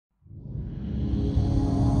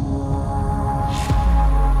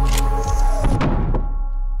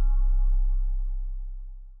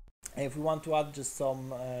If we want to add just some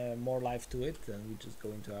more life to it, then we just go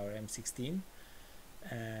into our M16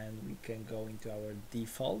 and we can go into our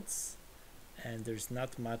defaults, and there's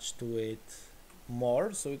not much to it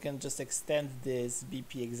more, so we can just extend this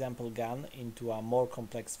BP example gun into a more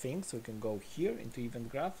complex thing. So we can go here into event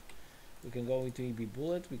graph, we can go into EB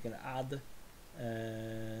bullet, we can add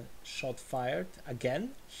shot fired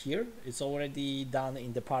again. Here it's already done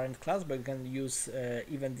in the parent class, but you can use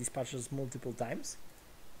event dispatchers multiple times,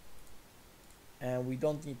 and we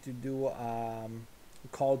don't need to do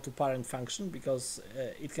call to parent function because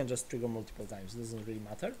it can just trigger multiple times. It doesn't really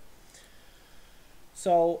matter.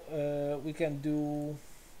 So we can do,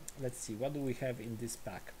 let's see, what do we have in this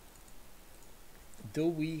pack? Do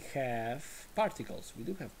we have particles? We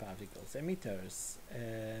do have particles, emitters,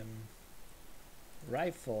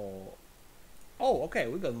 rifle. Oh, okay,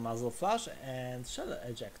 we got muzzle flash and shell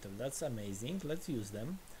ejector. That's amazing. Let's use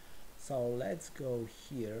them. So let's go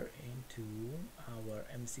here into our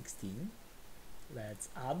M16. Let's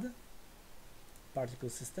add particle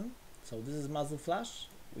system. So this is muzzle flash.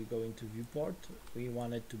 We go into viewport. We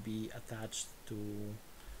want it to be attached to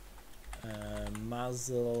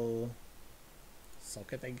muzzle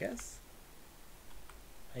socket, I guess.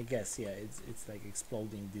 Yeah, it's like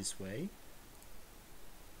exploding this way.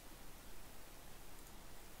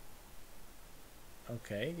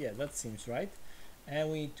 Okay, yeah, that seems right.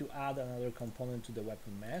 And we need to add another component to the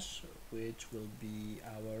weapon mesh, which will be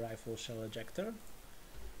our rifle shell ejector.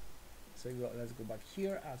 So let's go back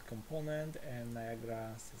here, add component, and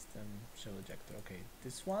Niagara system shell ejector. Okay,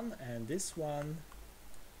 this one and this one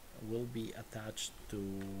will be attached to,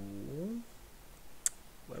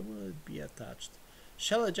 where will it be attached?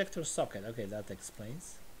 Shell ejector socket. Okay, that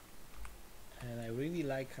explains. And I really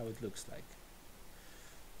like how it looks like.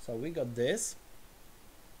 So we got this,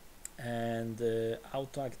 and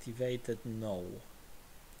auto activated no,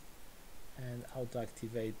 and auto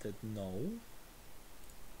activated no.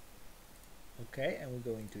 Okay, and we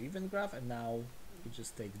go into event graph, and now we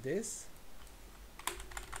just take this,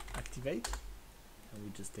 activate, and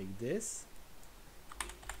we just take this,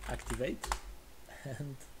 activate,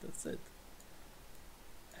 and that's it.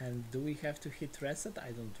 And do we have to hit reset?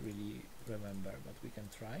 I don't really remember, but we can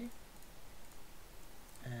try.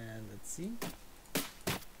 And let's see.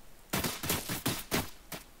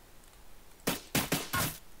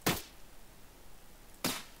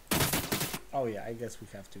 Oh yeah, I guess we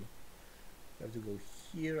have to. We have to go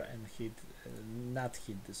here and hit, not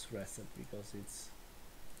hit this reset because it's.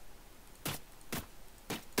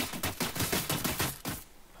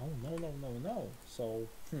 Oh no! So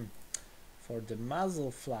for the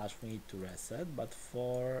muzzle flash we need to reset, but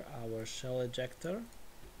for our shell ejector,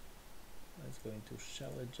 let's go into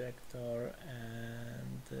shell ejector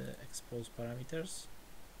and expose parameters.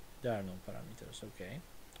 There are no parameters. Okay,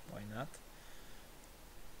 why not?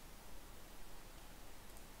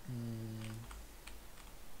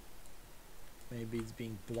 Maybe it's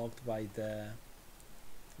being blocked by the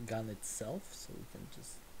gun itself, so we can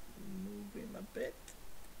just move him a bit.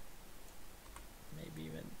 Maybe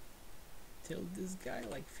even tilt this guy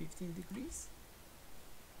like 15 degrees.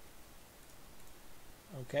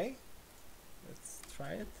 Okay, let's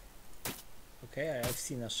try it. Okay, I've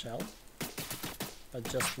seen a shell, but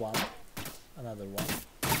just one. Another one.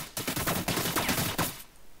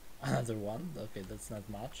 Another one. Okay, that's not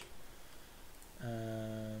much.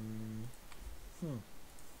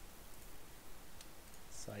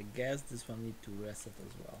 So I guess this one needs to reset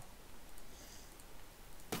as well.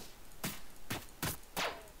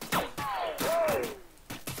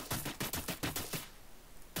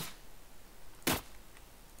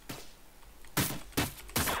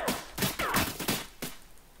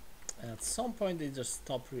 And at some point they just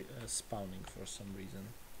stop spawning for some reason.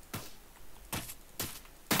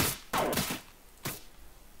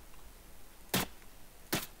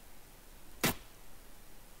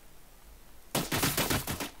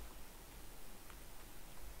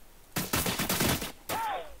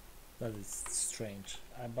 That is strange,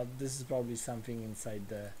 but this is probably something inside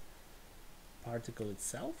the particle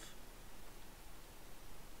itself.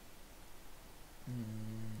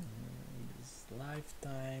 This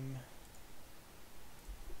lifetime.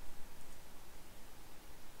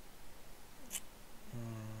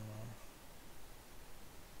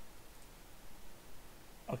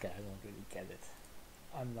 Okay, I don't really get it.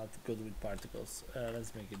 I'm not good with particles.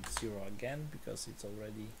 Let's make it 0 again because it's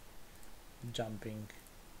already jumping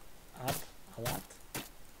up a lot.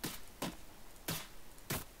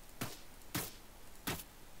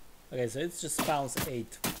 Okay, so it just spawns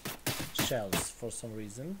 8 shells for some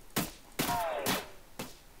reason.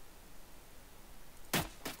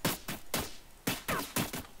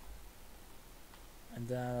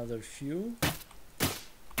 then another few.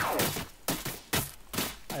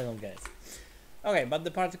 I don't get it. Okay, but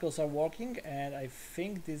the particles are working, and I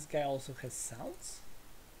think this guy also has sounds.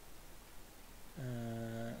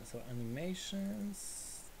 So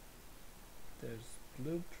animations, there's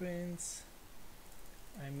blueprints.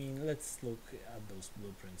 I mean, let's look at those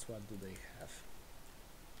blueprints. What do they have?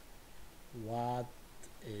 What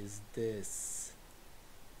is this?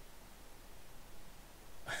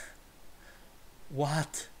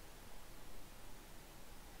 What?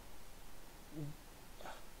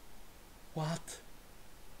 What?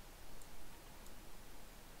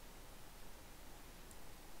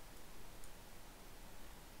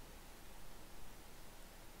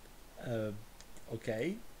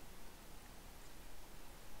 Okay.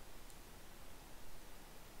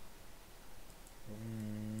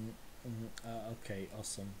 Okay,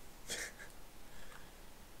 awesome.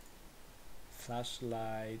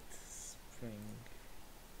 Flashlight, spring.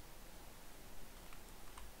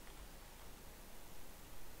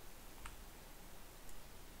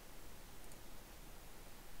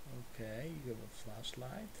 Okay, you have a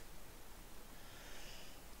flashlight.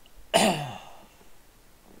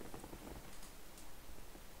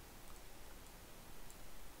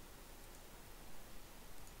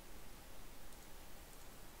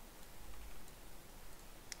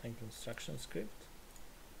 And construction script.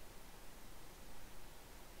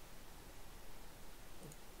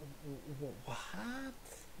 What?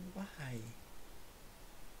 Why?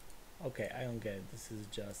 Okay, I don't get it. This is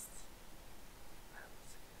just...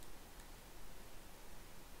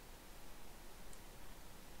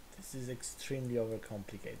 This is extremely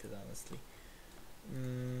overcomplicated, honestly.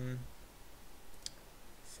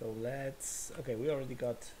 So let's... Okay, we already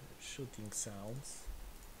got shooting sounds.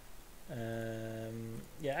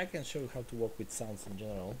 Yeah, I can show you how to work with sounds in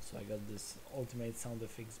general. So I got this ultimate sound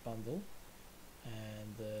effects bundle,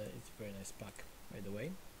 and it's a very nice pack, by the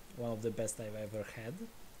way. One of the best I've ever had.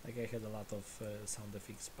 Like, I had a lot of sound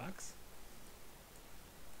effects packs.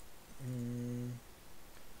 And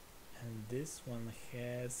this one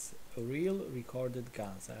has real recorded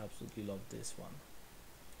guns. I absolutely love this one.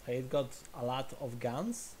 It got a lot of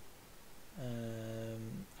guns,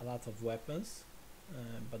 a lot of weapons,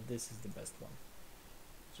 but this is the best one.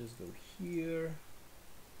 Just go here,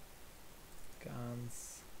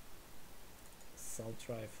 guns, assault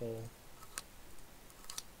rifle.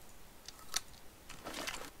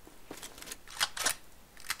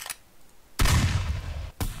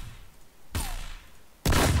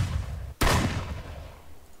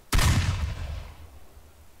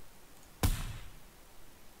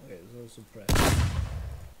 Okay, those are suppressed.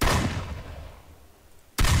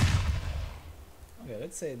 Okay,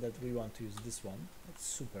 let's say that we want to use this one. It's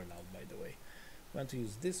super loud, by the way. We want to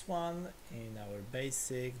use this one in our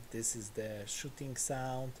basic. This is the shooting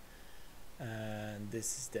sound, and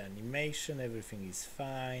this is the animation. Everything is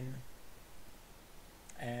fine.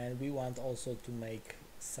 And we want also to make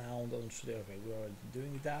sound on shooting. Okay, we're already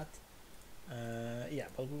doing that. Yeah,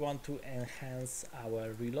 but we want to enhance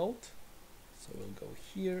our reload. So we'll go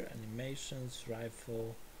here, animations,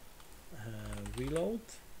 rifle, reload.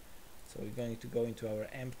 So we're going to go into our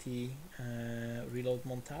empty reload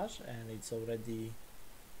montage, and it's already,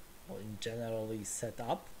 well, in generally set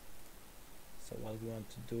up. So what we want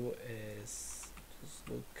to do is just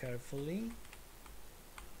look carefully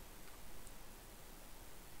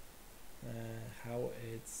how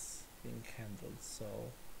it's being handled.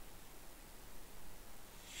 So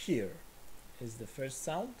here is the first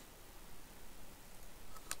sound.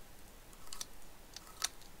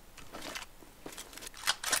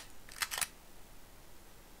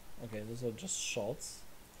 Okay, those are just shots.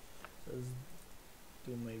 So let's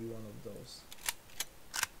do maybe one of those.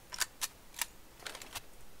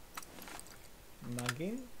 Mag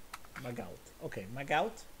in, mag out. Okay, mag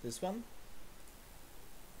out, this one.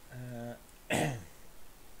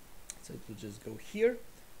 So it will just go here,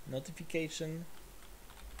 notification,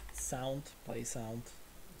 sound, play sound.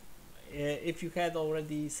 If you had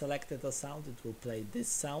already selected a sound, it will play this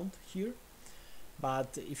sound here.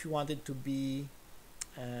 But if you want it to be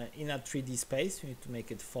in a 3D space, you need to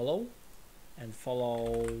make it follow, and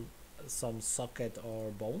follow some socket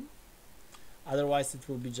or bone. Otherwise it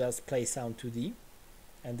will be just play sound 2D,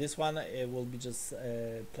 and this one, it will be just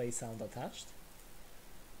play sound attached.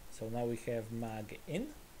 So now we have mag in.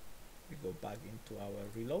 We go back into our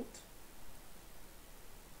reload.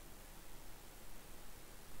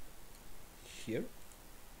 Here.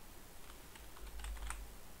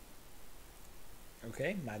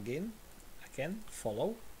 Okay, mag in. Again,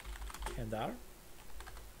 follow, and R.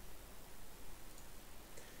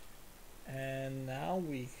 And now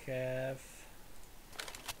we have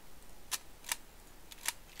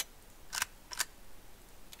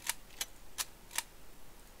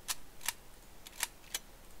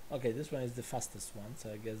Okay, this one is the fastest one,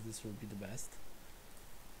 so I guess this will be the best.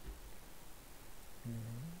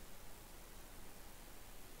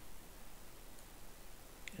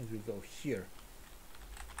 And we go here.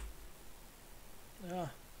 Play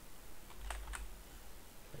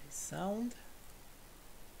sound.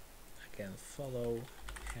 I can follow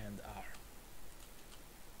hand R.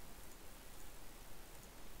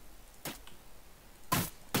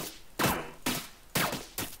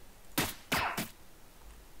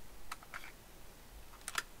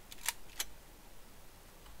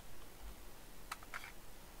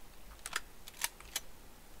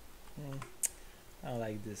 I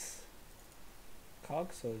like this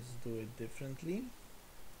cog, so let's do it differently.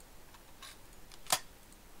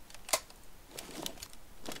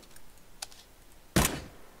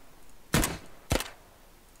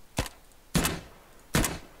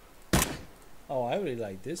 Oh, I really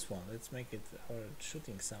like this one. Let's make it our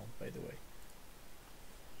shooting sound, by the way.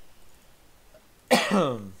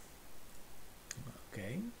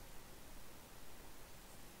 Okay.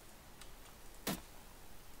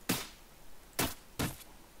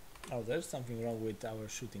 Oh, there's something wrong with our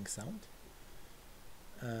shooting sound.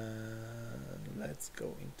 Let's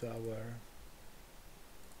go into our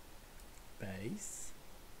base,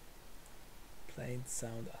 played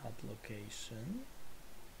sound at location,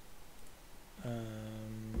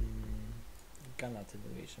 gun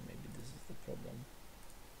attenuation, maybe this is the problem.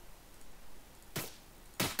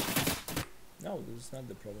 No, this is not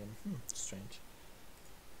the problem. Strange.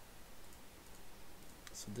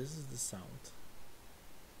 So this is the sound.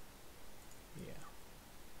 Yeah.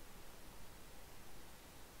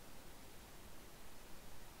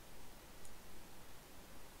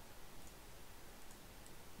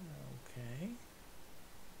 Okay.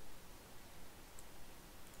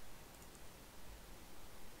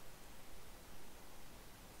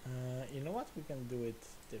 You know what? We can do it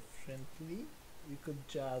differently. We could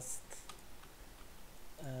just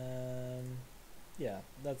yeah,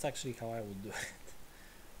 that's actually how I would do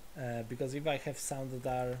it. Because if I have sound that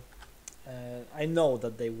are I know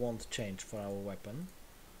that they won't change for our weapon.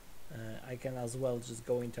 I can as well just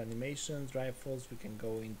go into animations, rifles. We can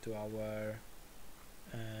go into our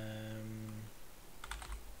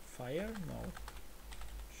fire, no,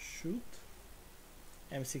 shoot,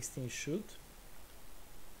 M16 shoot,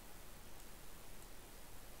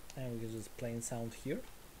 and we can just plain sound here.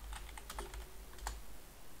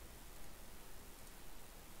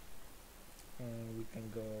 We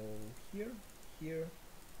can go here, here,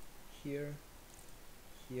 here,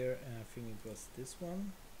 here, and I think it was this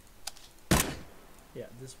one. Yeah,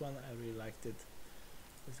 this one I really liked it.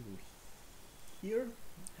 Let's go here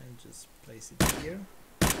and just place it here.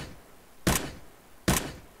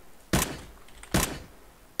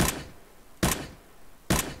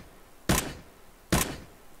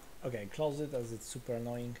 Okay, close it as it's super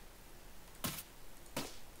annoying.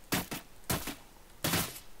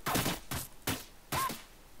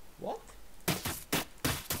 What?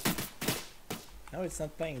 Now it's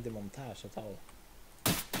not playing the montage at all.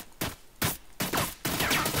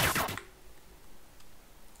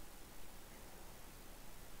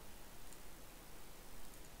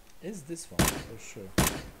 Is this one for sure?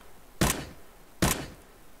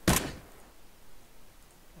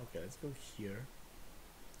 Okay, let's go here.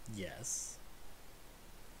 Yes.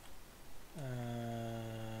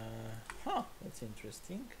 Huh, that's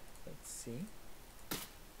interesting. Let's see.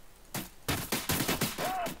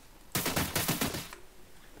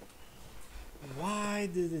 Why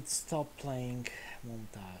did it stop playing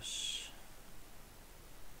montage?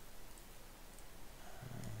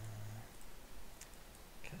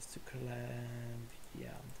 Cast to collab.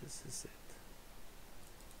 Yeah, this is it.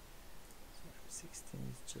 So M16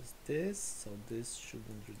 is just this, so this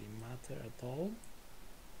shouldn't really matter at all.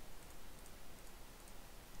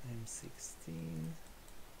 M16.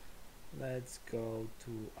 Let's go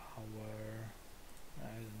to our. I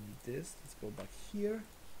don't need this. Let's go back here.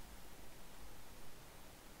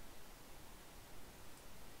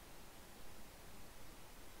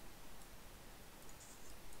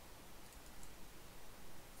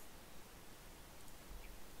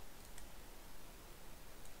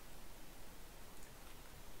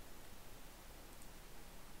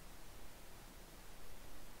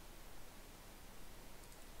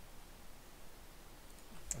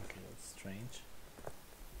 Strange.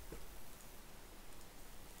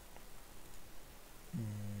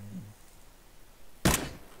 Let's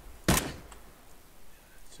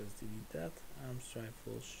just delete that. Arms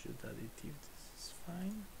rifle shoot additive. This is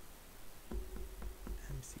fine.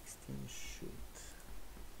 M16 shoot.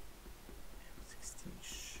 M16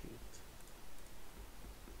 shoot.